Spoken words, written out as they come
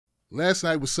Last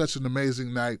night was such an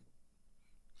amazing night.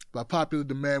 By popular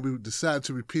demand, we decided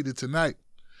to repeat it tonight.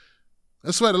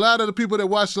 That's right, a lot of the people that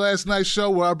watched last night's show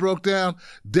where I broke down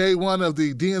day one of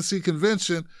the DNC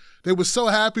convention, they were so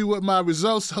happy with my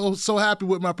results, so happy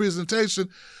with my presentation,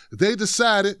 they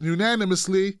decided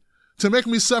unanimously to make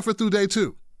me suffer through day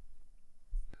two.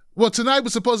 Well, tonight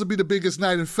was supposed to be the biggest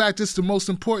night. In fact, it's the most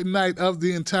important night of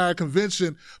the entire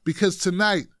convention because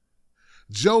tonight,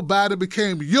 Joe Biden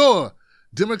became your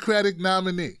Democratic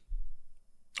nominee,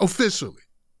 officially.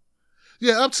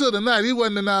 Yeah, up till the night, he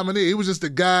wasn't the nominee. He was just the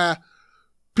guy.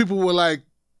 People were like,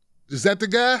 is that the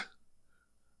guy?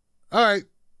 All right.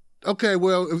 Okay,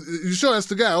 well, you sure that's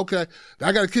the guy? Okay.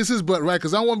 I got to kiss his butt, right?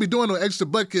 Because I don't want to be doing no extra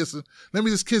butt kissing. Let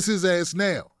me just kiss his ass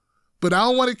now. But I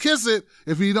don't want to kiss it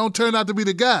if he don't turn out to be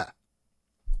the guy.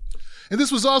 And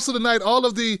this was also the night all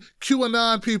of the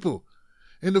QAnon people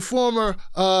and the former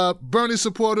Bernie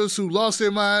supporters who lost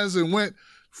their minds and went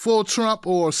full Trump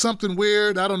or something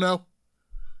weird, I don't know,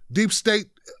 deep state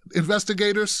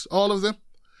investigators, all of them.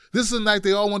 This is the night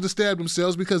they all wanted to stab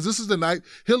themselves because this is the night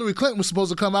Hillary Clinton was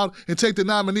supposed to come out and take the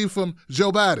nominee from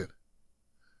Joe Biden.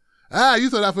 You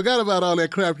thought I forgot about all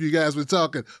that crap you guys been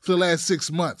talking for the last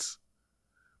 6 months.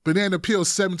 Banana Peel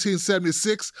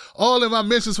 1776, all in my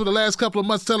mentions for the last couple of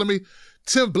months telling me,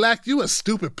 Tim Black, you a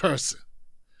stupid person.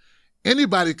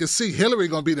 Anybody could see Hillary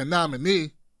going to be the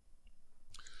nominee.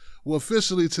 Well,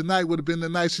 officially tonight would have been the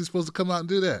night she's supposed to come out and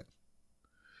do that.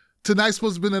 Tonight's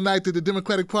supposed to be the night that the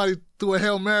Democratic Party threw a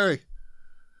Hail Mary.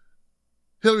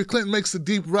 Hillary Clinton makes the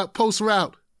deep post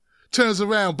route, turns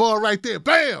around, ball right there,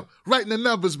 bam, right in the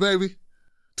numbers, baby.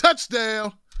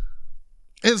 Touchdown,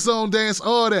 end zone dance,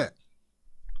 all that.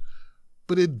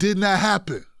 But it did not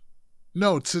happen.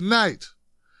 No, tonight,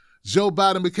 Joe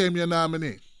Biden became your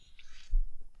nominee.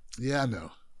 Yeah, I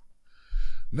know.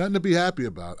 Nothing to be happy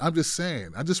about. I'm just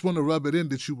saying. I just want to rub it in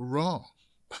that you were wrong.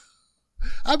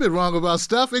 I've been wrong about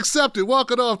stuff. Accept it.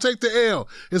 Walk it off. Take the L,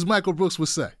 as Michael Brooks would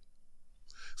say.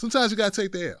 Sometimes you got to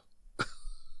take the L.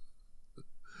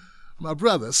 My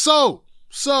brother. So,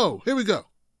 here we go.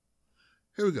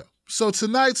 So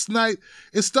tonight's night,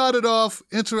 it started off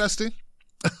interesting.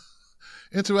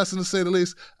 Interesting to say the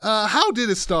least. How did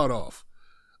it start off?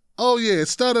 Oh, yeah, it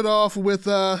started off with...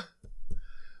 Hi.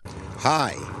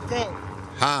 Go.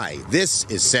 Hi, this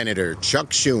is Senator Chuck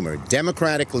Schumer,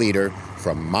 Democratic leader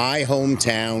from my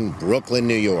hometown, Brooklyn,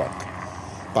 New York.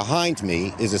 Behind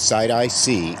me is a sight I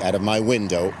see out of my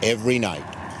window every night,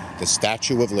 the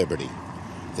Statue of Liberty,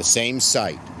 the same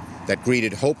sight that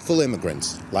greeted hopeful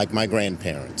immigrants like my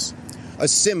grandparents, a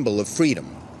symbol of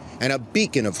freedom and a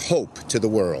beacon of hope to the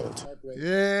world.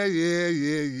 Yeah.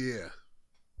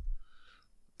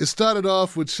 It started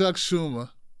off with Chuck Schumer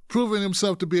proving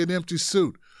himself to be an empty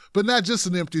suit, but not just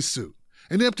an empty suit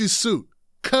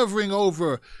covering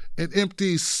over an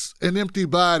empty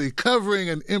body, covering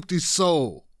an empty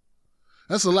soul.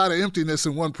 That's a lot of emptiness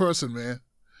in one person, man.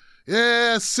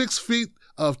 Yeah, 6 feet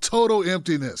of total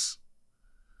emptiness.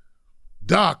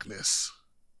 Darkness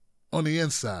on the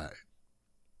inside.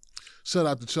 Shout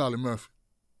out to Charlie Murphy.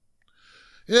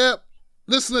 Yeah,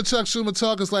 listen to Chuck Schumer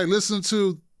talk is like listening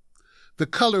to the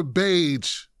color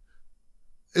beige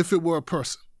if it were a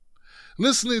person.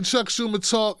 Listening to Chuck Schumer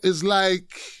talk is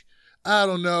like, I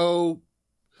don't know.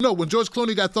 When George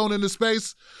Clooney got thrown into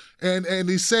space and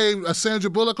he saved Sandra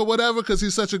Bullock or whatever because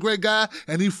he's such a great guy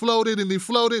and he floated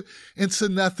into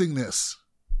nothingness.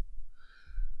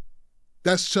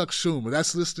 That's Chuck Schumer.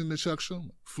 That's listening to Chuck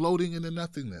Schumer. Floating into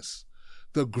nothingness.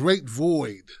 The great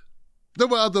void. There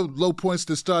were other low points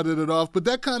that started it off, but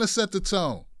that kind of set the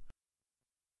tone.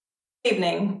 Good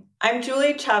evening. I'm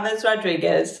Julie Chavez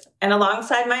Rodriguez, and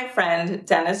alongside my friend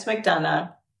Dennis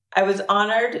McDonough, I was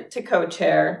honored to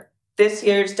co-chair this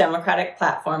year's Democratic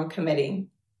Platform Committee.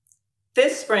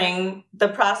 This spring, the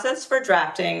process for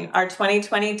drafting our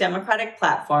 2020 Democratic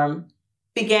Platform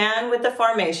began with the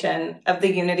formation of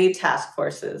the Unity Task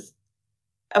Forces.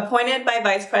 Appointed by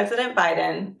Vice President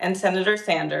Biden and Senator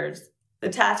Sanders, the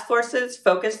task forces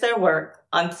focused their work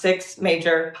on 6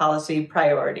 major policy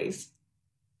priorities.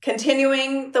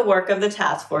 Continuing the work of the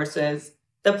task forces,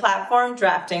 the Platform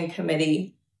Drafting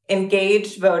Committee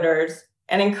engaged voters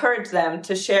and encouraged them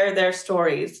to share their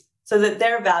stories so that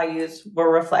their values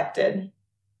were reflected.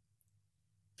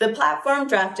 The Platform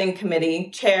Drafting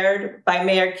Committee, chaired by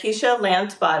Mayor Keisha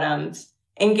Lance Bottoms,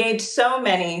 engaged so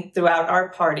many throughout our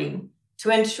party to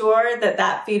ensure that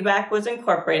that feedback was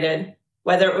incorporated,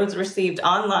 whether it was received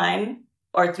online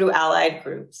or through allied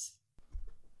groups.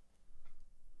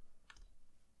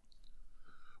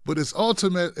 But it's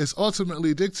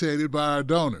ultimately dictated by our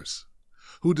donors,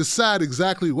 who decide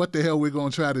exactly what the hell we're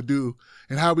going to try to do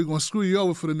and how we're going to screw you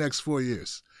over for the next 4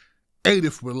 years. 8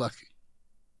 if we're lucky.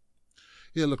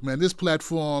 Yeah, look, man, this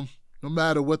platform, no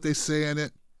matter what they say in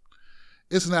it,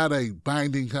 it's not a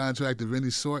binding contract of any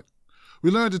sort.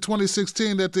 We learned in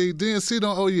 2016 that the DNC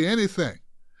don't owe you anything.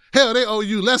 Hell, they owe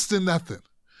you less than nothing.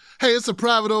 Hey, it's a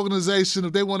private organization.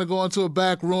 If they want to go into a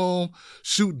back room,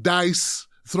 shoot dice,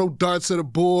 throw darts at a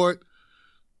board,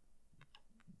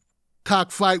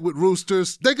 cockfight with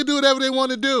roosters, they can do whatever they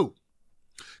want to do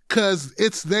because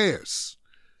it's theirs.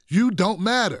 You don't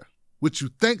matter. What you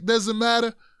think doesn't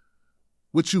matter.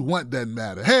 What you want doesn't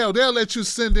matter. Hell, they'll let you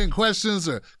send in questions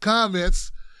or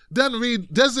comments. Doesn't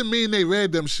mean they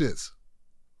read them shits.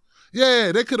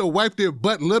 Yeah, they could have wiped their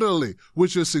butt literally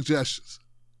with your suggestions.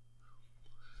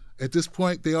 At this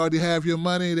point, they already have your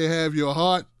money. They have your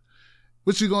heart.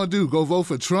 What you gonna do? Go vote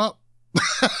for Trump?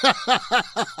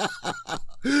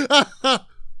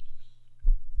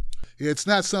 Yeah, it's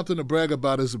not something to brag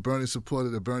about as a Bernie supporter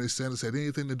that Bernie Sanders had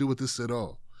anything to do with this at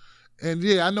all. And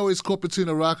yeah, I know it's caught between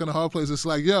a rock and a hard place. It's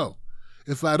like, yo,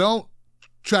 if I don't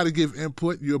try to give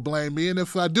input, you'll blame me. And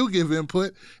if I do give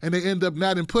input and they end up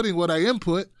not inputting what I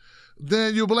input,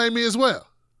 then you'll blame me as well.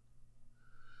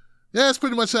 Yeah, that's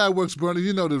pretty much how it works, Bernie.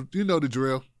 You know the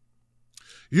drill.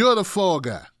 You're the fall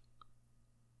guy.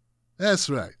 That's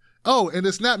right. Oh, and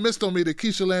it's not missed on me that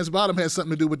Keisha Lance Bottom has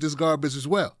something to do with this garbage as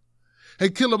well. Hey,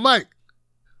 Killer Mike,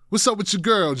 what's up with your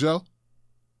girl, Joe?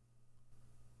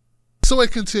 So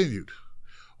it continued.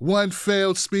 One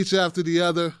failed speech after the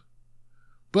other,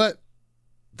 but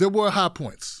there were high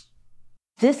points.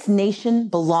 This nation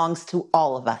belongs to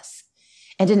all of us.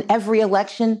 And in every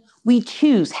election, we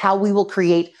choose how we will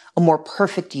create a more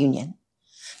perfect union.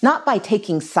 Not by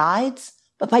taking sides,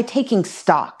 but by taking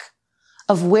stock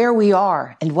of where we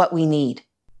are and what we need.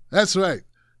 That's right.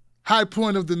 High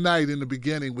point of the night in the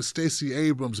beginning was Stacey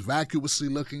Abrams vacuously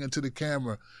looking into the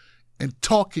camera and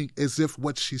talking as if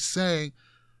what she's saying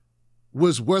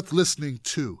was worth listening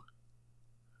to.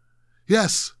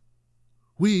 Yes,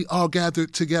 we all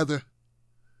gathered together.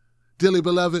 Dearly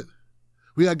beloved,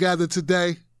 we are gathered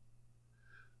today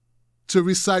to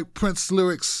recite Prince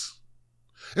lyrics.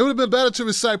 It would have been better to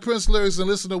recite Prince lyrics and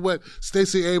listen to what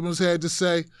Stacey Abrams had to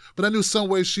say, but I knew some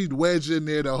way she'd wedge in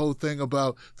there the whole thing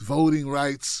about voting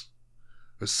rights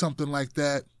or something like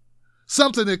that.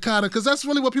 Something that kind of, because that's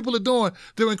really what people are doing.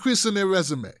 They're increasing their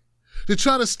resume. They're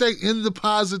trying to stay in the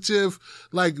positive,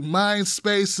 like, mind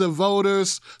space of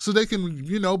voters so they can,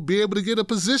 be able to get a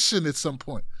position at some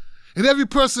point. And every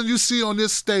person you see on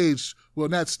this stage, well,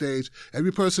 not stage,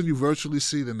 every person you virtually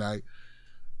see tonight,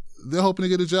 they're hoping to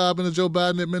get a job in the Joe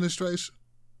Biden administration.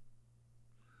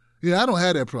 Yeah, I don't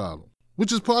have that problem,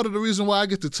 which is part of the reason why I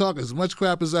get to talk as much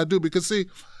crap as I do. Because, see,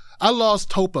 I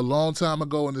lost hope a long time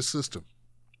ago in this system.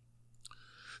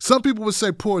 Some people would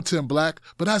say poor Tim Black,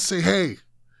 but I say, hey,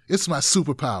 it's my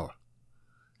superpower,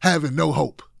 having no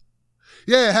hope.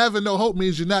 Yeah, having no hope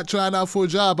means you're not trying out for a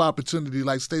job opportunity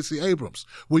like Stacey Abrams,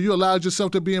 where you allowed yourself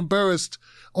to be embarrassed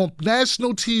on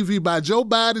national TV by Joe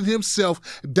Biden himself,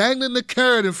 dangling the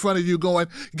carrot in front of you going,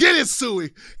 get it,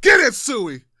 Suey, get it,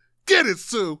 Suey, get it,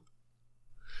 Sue.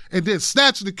 And then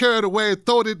snatching the carrot away and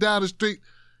throwing it down the street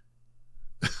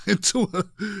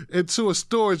into a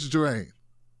storage drain.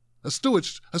 A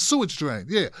sewage drain.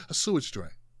 Yeah, a sewage drain.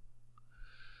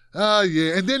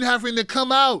 Yeah, and then having to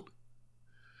come out,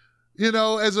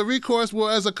 as a recourse, well,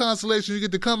 as a consolation, you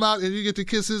get to come out and you get to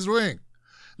kiss his ring.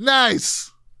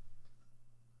 Nice.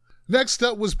 Next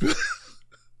up was Bill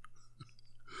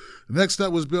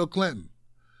Clinton.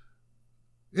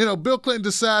 Bill Clinton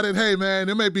decided, hey, man,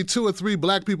 there may be 2 or 3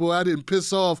 black people I didn't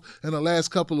piss off in the last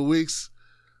couple of weeks.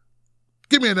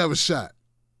 Give me another shot.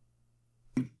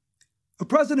 A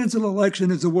presidential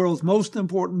election is the world's most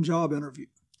important job interview.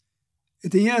 At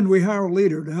the end, we hire a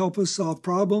leader to help us solve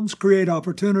problems, create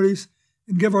opportunities,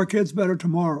 and give our kids better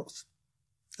tomorrows.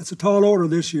 That's a tall order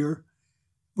this year,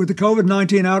 with the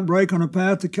COVID-19 outbreak on a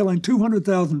path to killing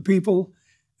 200,000 people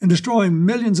and destroying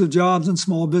millions of jobs and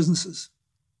small businesses.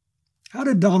 How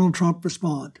did Donald Trump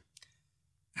respond?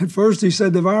 At first, he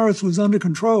said the virus was under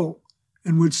control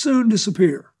and would soon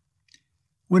disappear.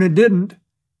 When it didn't,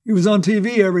 he was on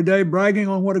TV every day bragging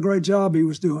on what a great job he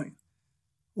was doing,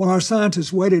 while our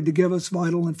scientists waited to give us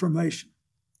vital information.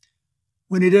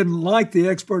 When he didn't like the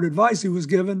expert advice he was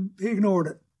given, he ignored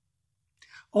it.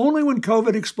 Only when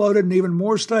COVID exploded in even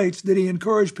more states did he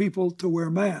encourage people to wear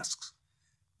masks.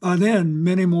 By then,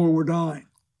 many more were dying.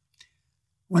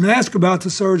 When asked about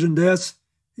the surge in deaths,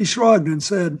 he shrugged and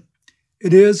said,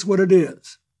 "It is what it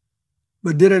is."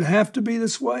 But did it have to be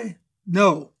this way?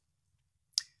 No.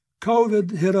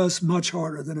 COVID hit us much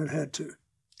harder than it had to.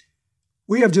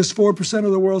 We have just 4%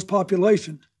 of the world's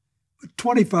population, but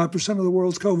 25% of the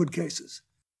world's COVID cases.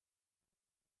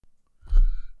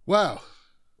 Wow.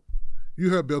 You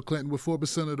heard Bill Clinton, with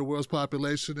 4% of the world's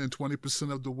population and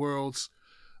 20% of the world's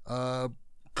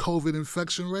COVID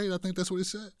infection rate. I think that's what he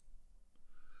said.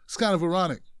 It's kind of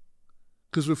ironic,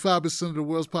 because we're 5% of the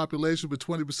world's population, but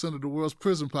 20% of the world's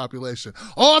prison population.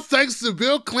 All thanks to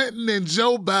Bill Clinton and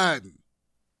Joe Biden.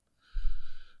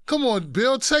 Come on,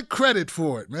 Bill, take credit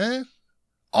for it, man.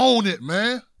 Own it,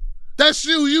 man. That's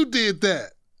you. You did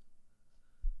that.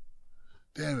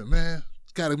 Damn it, man.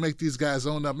 Got to make these guys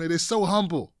own up, man. They're so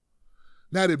humble.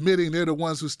 Not admitting they're the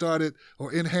ones who started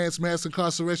or enhanced mass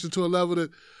incarceration to a level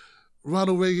that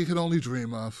Ronald Reagan could only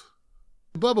dream of.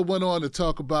 Bubba went on to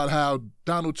talk about how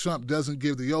Donald Trump doesn't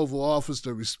give the Oval Office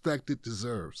the respect it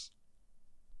deserves.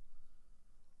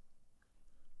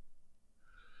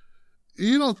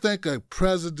 You don't think a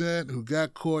president who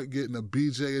got caught getting a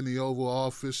BJ in the Oval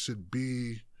Office should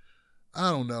be,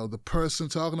 I don't know, the person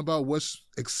talking about what's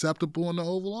acceptable in the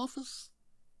Oval Office?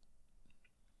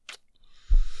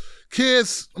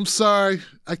 Kids, I'm sorry,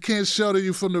 I can't shelter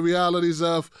you from the realities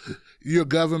of your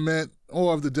government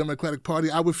or of the Democratic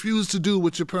Party. I refuse to do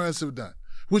what your parents have done,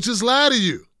 which is lie to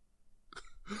you.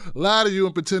 Lie to you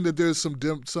and pretend that there's some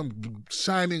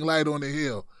shining light on the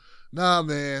hill. Nah,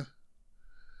 man,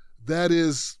 that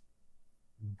is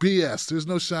BS. There's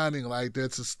no shining light.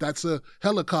 That's a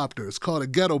helicopter. It's called a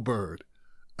ghetto bird.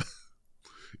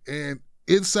 And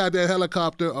inside that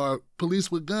helicopter are police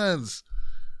with guns.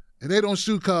 And they don't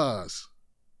shoot cars.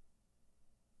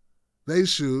 They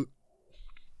shoot.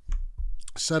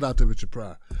 Shout out to Richard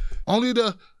Pryor. Only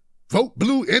the vote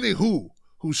blue anywho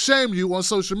who shame you on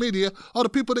social media are the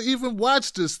people that even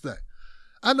watch this thing.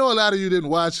 I know a lot of you didn't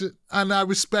watch it, and I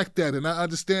respect that, and I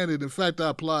understand it. In fact, I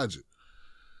applaud you.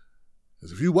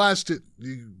 Because if you watched it,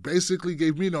 you basically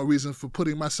gave me no reason for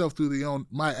putting myself through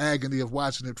my agony of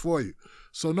watching it for you.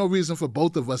 So no reason for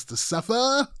both of us to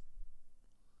suffer.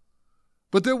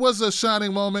 But there was a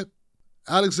shining moment.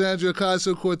 Alexandria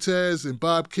Ocasio-Cortez and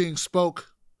Bob King spoke,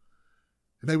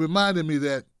 and they reminded me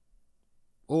that,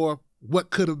 or what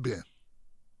could have been.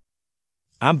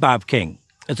 I'm Bob King.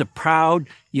 As a proud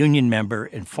union member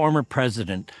and former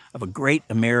president of a great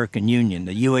American union,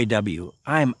 the UAW,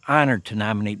 I am honored to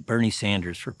nominate Bernie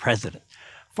Sanders for president.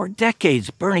 For decades,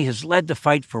 Bernie has led the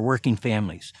fight for working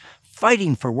families,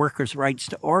 fighting for workers' rights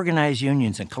to organize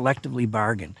unions and collectively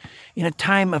bargain. In a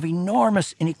time of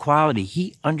enormous inequality,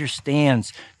 he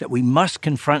understands that we must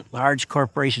confront large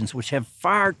corporations which have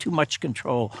far too much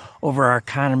control over our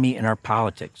economy and our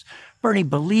politics. Bernie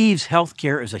believes health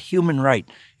care is a human right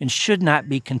and should not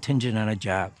be contingent on a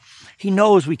job. He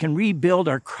knows we can rebuild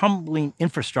our crumbling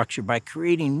infrastructure by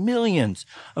creating millions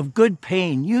of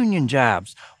good-paying union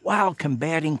jobs while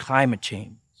combating climate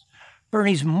change.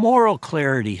 Bernie's moral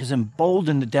clarity has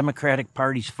emboldened the Democratic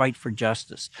Party's fight for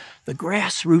justice. The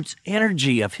grassroots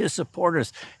energy of his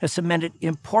supporters has cemented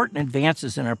important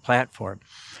advances in our platform.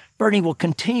 Bernie will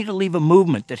continue to lead a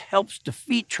movement that helps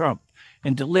defeat Trump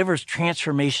and delivers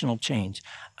transformational change.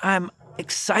 I'm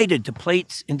excited to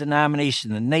place into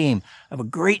nomination the name of a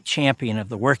great champion of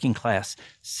the working class,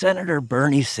 Senator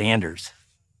Bernie Sanders.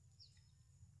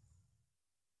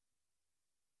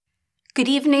 Good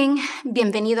evening,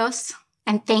 bienvenidos,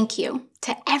 and thank you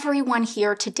to everyone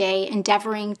here today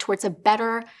endeavoring towards a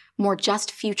better, more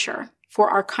just future for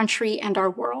our country and our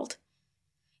world.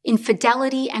 In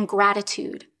fidelity and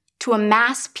gratitude to a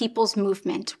mass people's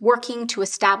movement working to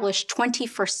establish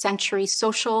 21st century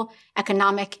social,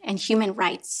 economic, and human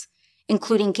rights,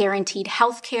 including guaranteed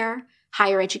health care,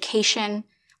 higher education,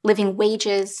 living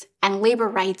wages, and labor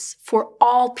rights for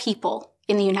all people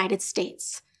in the United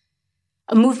States.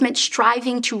 A movement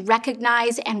striving to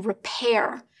recognize and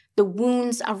repair the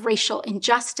wounds of racial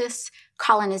injustice,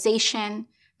 colonization,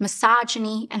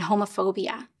 misogyny, and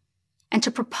homophobia, and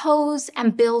to propose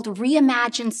and build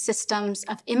reimagined systems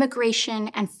of immigration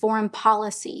and foreign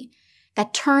policy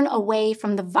that turn away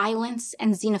from the violence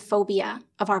and xenophobia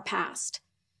of our past.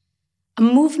 A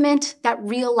movement that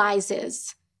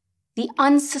realizes the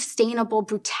unsustainable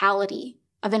brutality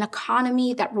of an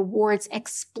economy that rewards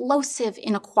explosive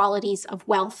inequalities of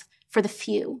wealth for the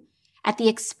few at the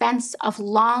expense of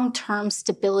long-term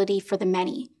stability for the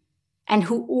many, and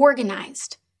who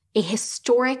organized a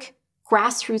historic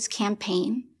grassroots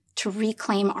campaign to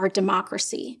reclaim our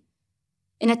democracy.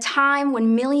 In a time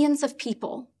when millions of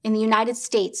people in the United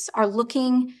States are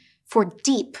looking for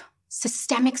deep,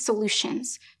 systemic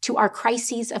solutions to our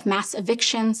crises of mass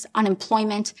evictions,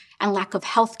 unemployment, and lack of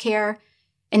health care,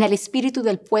 en el espíritu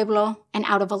del pueblo and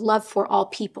out of a love for all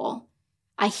people,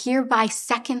 I hereby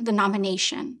second the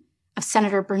nomination of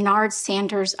Senator Bernard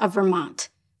Sanders of Vermont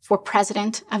for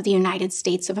President of the United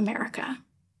States of America.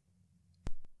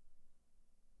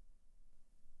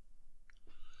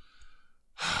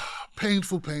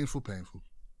 Painful, painful, painful.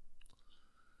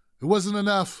 It wasn't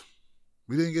enough.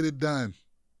 We didn't get it done.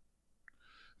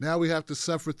 Now we have to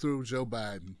suffer through Joe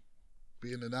Biden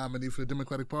being the nominee for the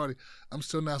Democratic Party. I'm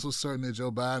still not so certain that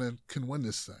Joe Biden can win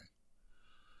this thing.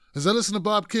 As I listen to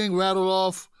Bob King rattle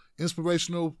off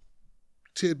inspirational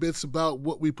tidbits about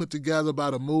what we put together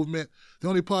about a movement, the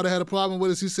only part I had a problem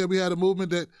with is he said we had a movement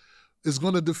that is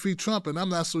going to defeat Trump, and I'm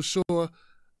not so sure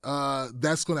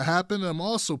that's going to happen. I'm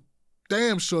also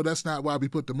damn sure that's not why we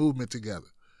put the movement together.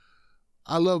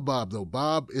 I love Bob, though.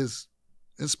 Bob is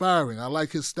inspiring. I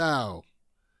like his style.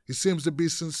 He seems to be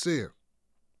sincere.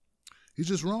 He's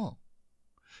just wrong.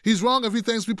 He's wrong if he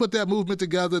thinks we put that movement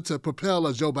together to propel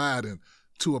a Joe Biden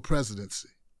to a presidency.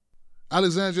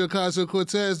 Alexandria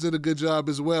Ocasio-Cortez did a good job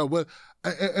as well. But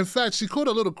in fact, she caught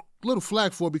a little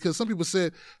flack for it because some people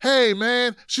said, "Hey,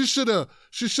 man, she should have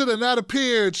not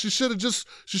appeared. She should have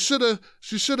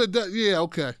done." Yeah,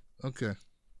 okay.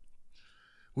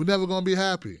 We're never gonna be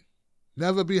happy.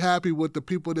 Never be happy with the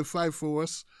people that fight for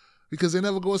us because they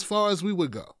never go as far as we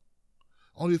would go.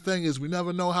 Only thing is we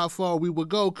never know how far we would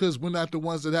go because we're not the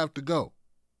ones that have to go.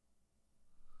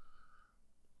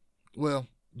 Well,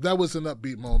 that was an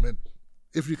upbeat moment.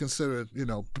 If you consider,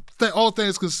 all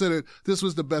things considered, this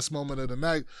was the best moment of the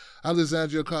night.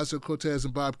 Alexandria Ocasio-Cortez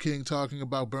and Bob King talking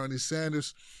about Bernie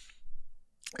Sanders.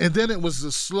 And then it was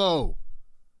a slow,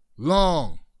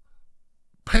 long,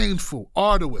 painful,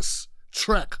 arduous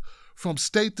trek from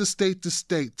state to state to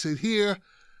state to hear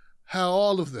how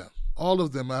all of them,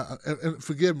 and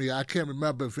forgive me, I can't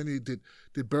remember if any, did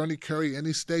Bernie carry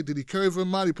any state? Did he carry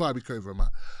Vermont? He probably carried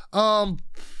Vermont.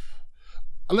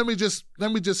 Let me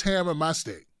just hammer my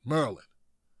state, Maryland.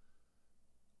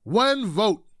 1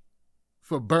 vote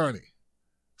for Bernie,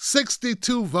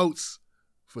 62 votes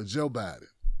for Joe Biden.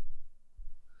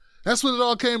 That's what it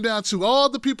all came down to. All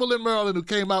the people in Maryland who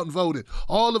came out and voted,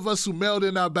 all of us who mailed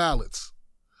in our ballots,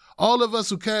 all of us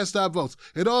who cast our votes.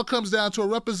 It all comes down to a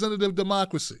representative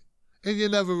democracy, and you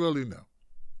never really know.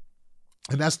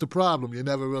 And that's the problem. You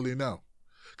never really know,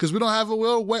 because we don't have a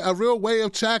real way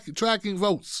of tracking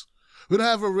votes. We don't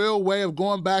have a real way of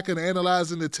going back and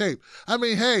analyzing the tape. I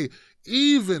mean, hey,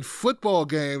 even football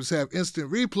games have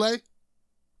instant replay.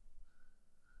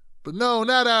 But no,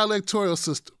 not our electoral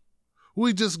system.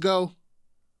 We just go,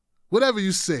 whatever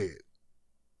you said,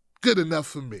 good enough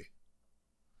for me.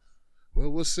 Well,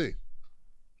 we'll see.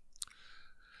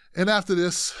 And after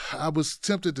this, I was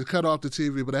tempted to cut off the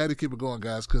TV, but I had to keep it going,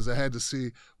 guys, because I had to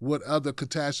see what other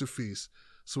catastrophes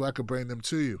so I could bring them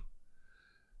to you.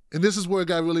 And this is where it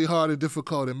got really hard and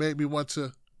difficult. It made me want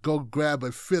to go grab a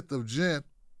 5th of gin.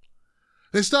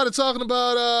 They started talking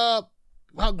about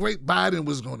how great Biden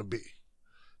was going to be.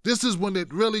 This is when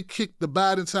it really kicked the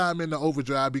Biden time into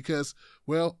overdrive because,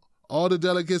 well, all the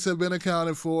delegates have been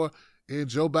accounted for, and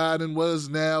Joe Biden was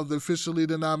now officially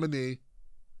the nominee.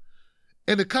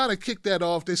 And to kind of kick that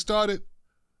off, they started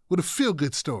with a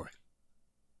feel-good story.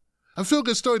 A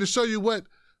feel-good story to show you what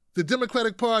the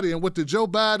Democratic Party and what the Joe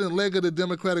Biden leg of the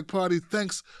Democratic Party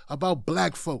thinks about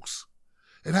black folks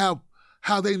and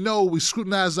how they know we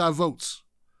scrutinize our votes,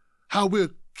 how we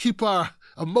keep our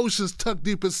emotions tucked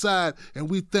deep inside and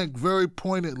we think very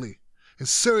pointedly and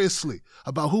seriously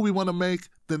about who we want to make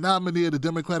the nominee of the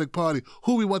Democratic Party,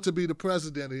 who we want to be the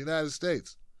president of the United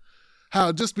States.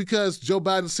 How just because Joe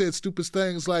Biden said stupid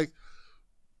things like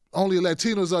only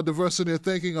Latinos are diverse in their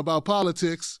thinking about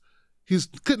politics, he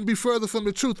couldn't be further from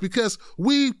the truth because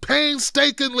we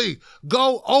painstakingly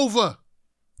go over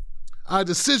our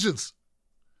decisions.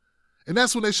 And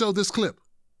that's when they showed this clip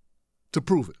to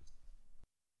prove it.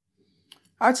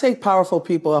 I take powerful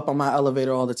people up on my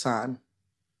elevator all the time.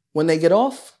 When they get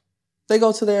off, they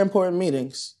go to their important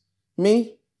meetings.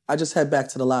 Me, I just head back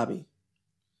to the lobby.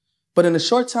 But in the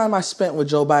short time I spent with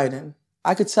Joe Biden,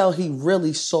 I could tell he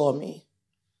really saw me,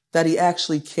 that he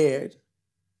actually cared,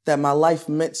 that my life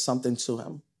meant something to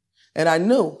him. And I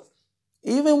knew,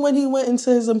 even when he went into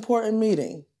his important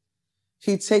meeting,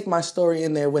 he'd take my story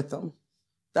in there with him.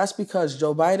 That's because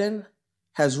Joe Biden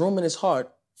has room in his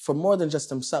heart for more than just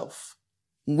himself.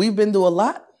 We've been through a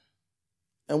lot,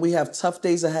 and we have tough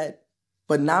days ahead.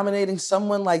 But nominating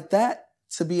someone like that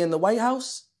to be in the White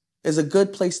House is a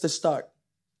good place to start.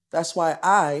 That's why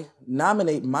I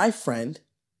nominate my friend,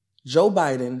 Joe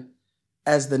Biden,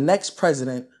 as the next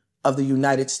president of the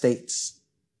United States.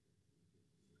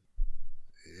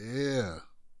 Yeah.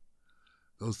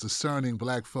 Those discerning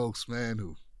black folks, man,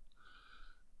 who,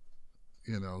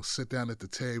 sit down at the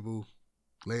table,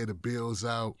 lay the bills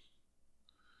out,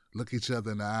 look each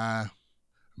other in the eye,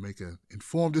 make an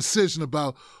informed decision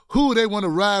about who they want to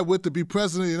ride with to be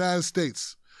president of the United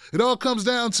States. It all comes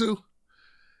down to,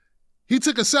 he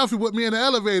took a selfie with me in the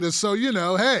elevator, so, you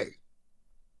know, hey,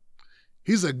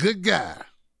 he's a good guy.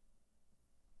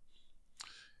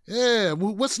 Yeah,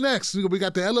 what's next? We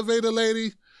got the elevator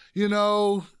lady, you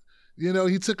know,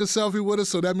 he took a selfie with us,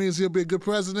 so that means he'll be a good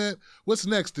president. What's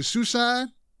next? The shoe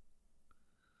shine?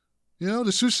 You know,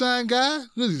 the shoe shine guy?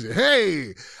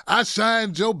 Hey, I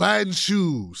shined Joe Biden's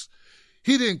shoes.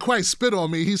 He didn't quite spit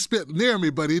on me. He spit near me,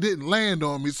 but he didn't land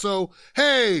on me. So,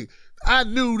 hey, I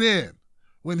knew then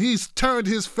when he turned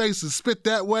his face and spit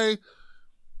that way,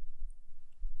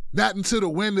 not into the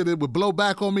wind that it would blow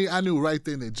back on me, I knew right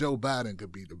then that Joe Biden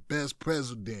could be the best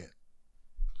president.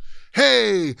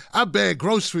 Hey, I bagged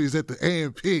groceries at the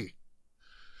A&P.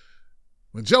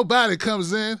 When Joe Biden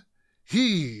comes in,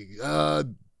 he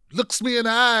looks me in the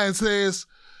eye and says,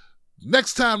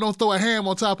 next time don't throw a ham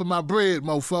on top of my bread,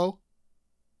 mofo.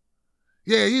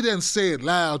 Yeah, he doesn't say it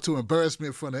loud to embarrass me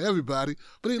in front of everybody,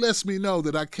 but he lets me know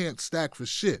that I can't stack for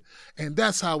shit. And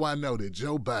that's how I know that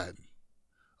Joe Biden,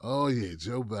 oh yeah,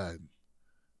 Joe Biden,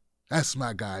 that's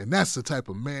my guy. And that's the type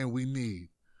of man we need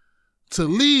to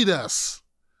lead us,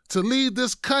 to lead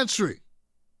this country.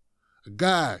 A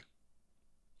guy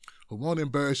who won't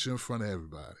embarrass you in front of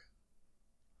everybody.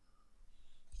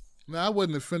 Now, I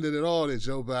wasn't offended at all that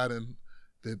Joe Biden,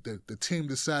 the team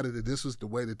decided that this was the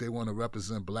way that they want to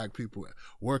represent black people,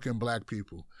 working black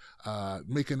people,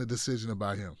 making a decision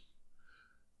about him.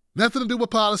 Nothing to do with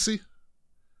policy.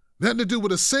 Nothing to do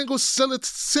with a single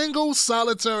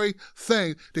solitary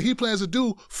thing that he plans to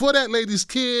do for that lady's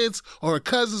kids or her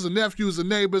cousins or nephews or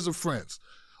neighbors or friends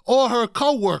or her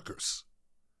co-workers.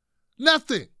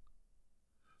 Nothing.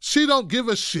 She don't give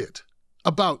a shit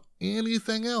about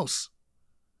anything else.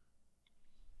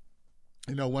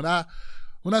 You know, when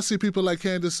I see people like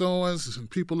Candace Owens and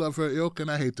people of her ilk, and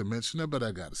I hate to mention her, but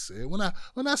I gotta say it,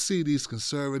 when I see these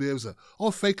conservatives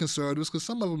or fake conservatives, because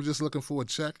some of them are just looking for a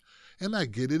check, and I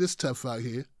get it, it's tough out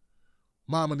here.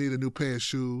 Mama need a new pair of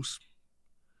shoes.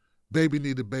 Baby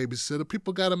need a babysitter.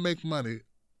 People gotta make money.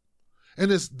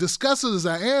 And as disgusted as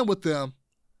I am with them,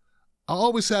 I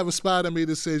always have a spot in me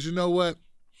that says, you know what?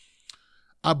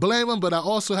 I blame them, but I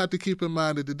also have to keep in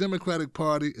mind that the Democratic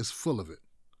Party is full of it.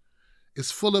 It's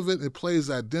full of it. It plays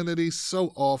identity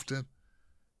so often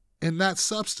and not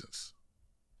substance.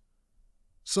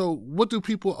 So what do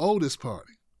people owe this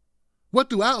party? What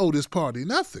do I owe this party?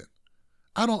 Nothing.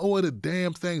 I don't owe it a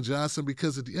damn thing, Johnson,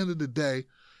 because at the end of the day,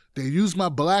 they use my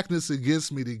blackness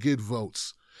against me to get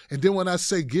votes. And then when I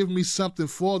say give me something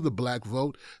for the black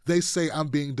vote, they say I'm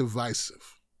being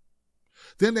divisive.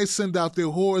 Then they send out their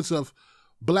hordes of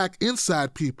black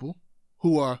inside people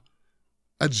who are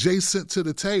adjacent to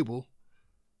the table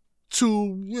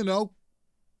to, you know,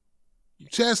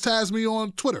 chastise me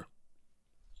on Twitter,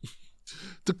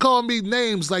 to call me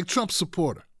names like Trump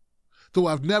supporter, though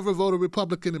I've never voted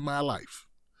Republican in my life.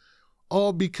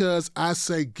 All because I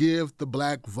say give the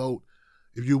black vote.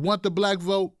 If you want the black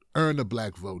vote, earn the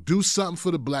black vote. Do something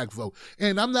for the black vote.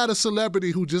 And I'm not a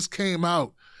celebrity who just came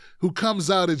out, who comes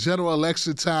out at general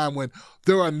election time when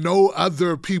there are no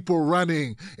other people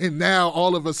running, and now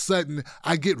all of a sudden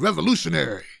I get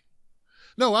revolutionary.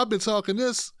 No, I've been talking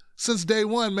this since day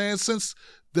one, man, since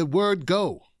the word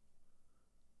go.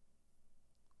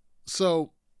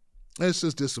 So it's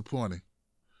just disappointing.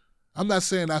 I'm not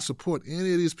saying I support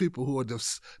any of these people who are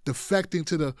defecting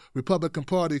to the Republican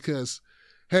Party because,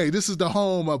 hey, this is the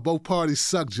home of both parties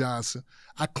suck, Johnson.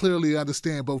 I clearly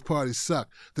understand both parties suck.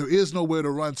 There is nowhere to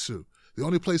run to. The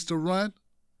only place to run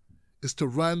is to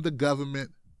run the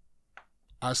government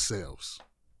ourselves.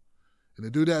 And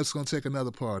to do that, it's going to take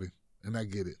another party. And I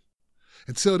get it.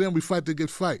 Until then, we fight the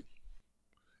good fight.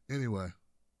 Anyway.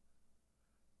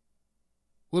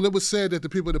 Well, it was said that the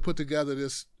people that put together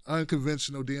this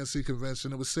unconventional DNC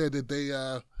convention, it was said that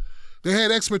they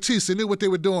had expertise. They knew what they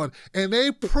were doing. And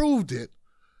they proved it.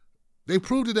 They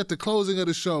proved it at the closing of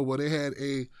the show where they had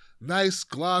a nice,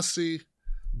 glossy,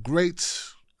 great,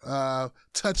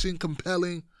 touching,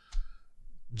 compelling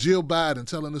Jill Biden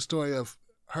telling the story of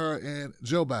her and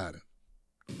Joe Biden.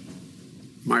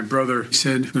 My brother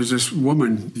said, there's this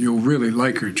woman, you'll really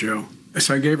like her, Joe.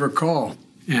 So I gave her a call,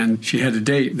 and she had a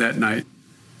date that night.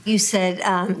 You said,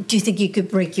 do you think you could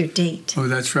break your date? Oh,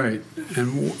 that's right.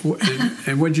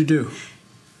 And what'd you do?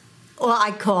 Well,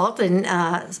 I called and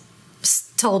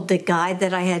told the guy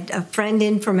that I had a friend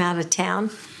in from out of town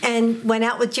and went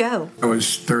out with Joe. I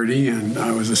was 30, and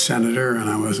I was a senator, and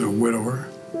I was a widower.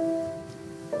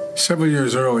 Several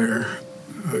years earlier,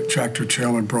 a tractor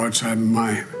trailer broadside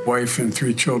my wife and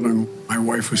 3 children. My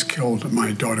wife was killed and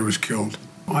my daughter was killed.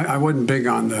 I wasn't big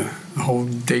on the whole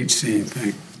date scene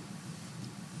thing.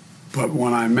 But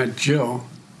when I met Jill,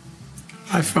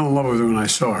 I fell in love with her when I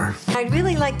saw her. I'd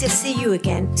really like to see you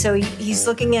again. So he's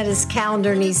looking at his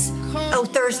calendar and he's, oh,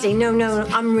 Thursday. No,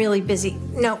 I'm really busy.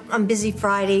 No, I'm busy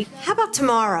Friday. How about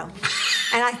tomorrow?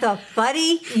 And I thought,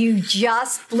 buddy, you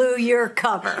just blew your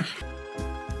cover.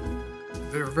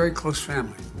 They're a very close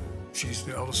family. She's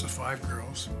the eldest of 5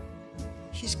 girls.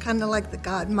 She's kind of like the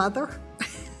godmother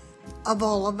of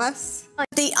all of us.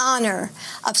 The honor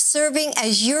of serving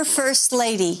as your first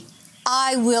lady,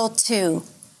 I will too.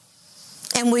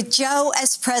 And with Joe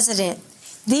as president,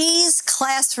 these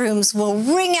classrooms will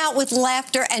ring out with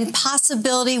laughter and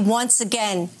possibility once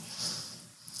again.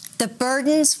 The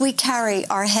burdens we carry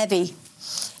are heavy,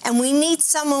 and we need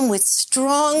someone with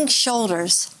strong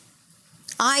shoulders.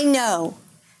 I know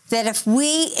that if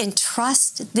we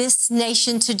entrust this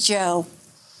nation to Joe,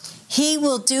 he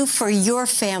will do for your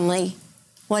family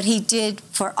what he did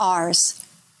for ours.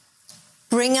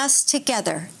 Bring us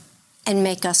together and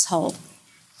make us whole.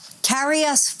 Carry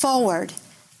us forward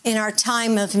in our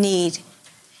time of need.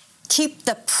 Keep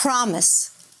the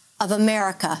promise of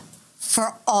America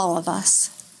for all of us.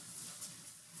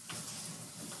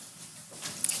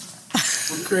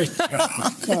 Great job.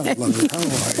 God, love it. How are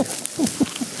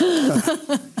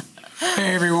you?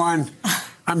 Hey, everyone.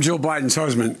 I'm Jill Biden's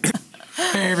husband.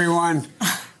 Hey, everyone.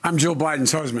 I'm Jill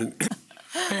Biden's husband.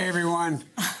 Hey, everyone.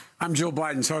 I'm Jill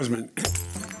Biden's husband.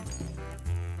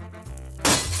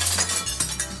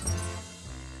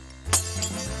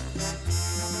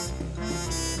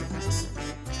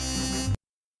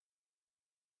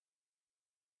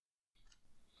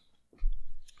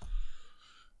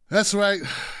 That's right.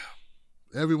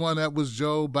 Everyone, that was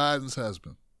Joe Biden's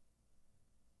husband.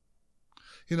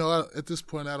 You know, at this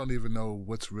point, I don't even know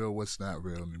what's real, what's not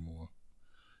real anymore.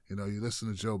 You know, you listen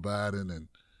to Joe Biden and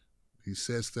he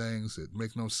says things that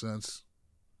make no sense.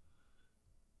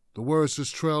 The words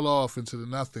just trail off into the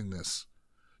nothingness.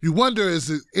 You wonder, is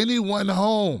there anyone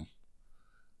home?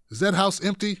 Is that house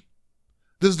empty?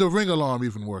 Does the ring alarm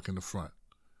even work in the front?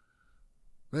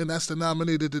 Man, that's the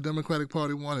nominee that the Democratic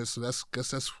Party wanted, so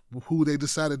guess that's who they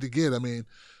decided to get. I mean,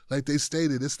 like they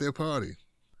stated, it's their party.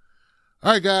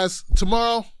 All right, guys,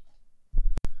 tomorrow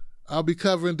I'll be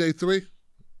covering day 3.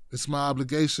 It's my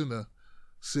obligation to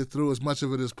sit through as much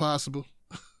of it as possible.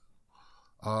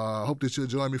 I hope that you'll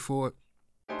join me for it.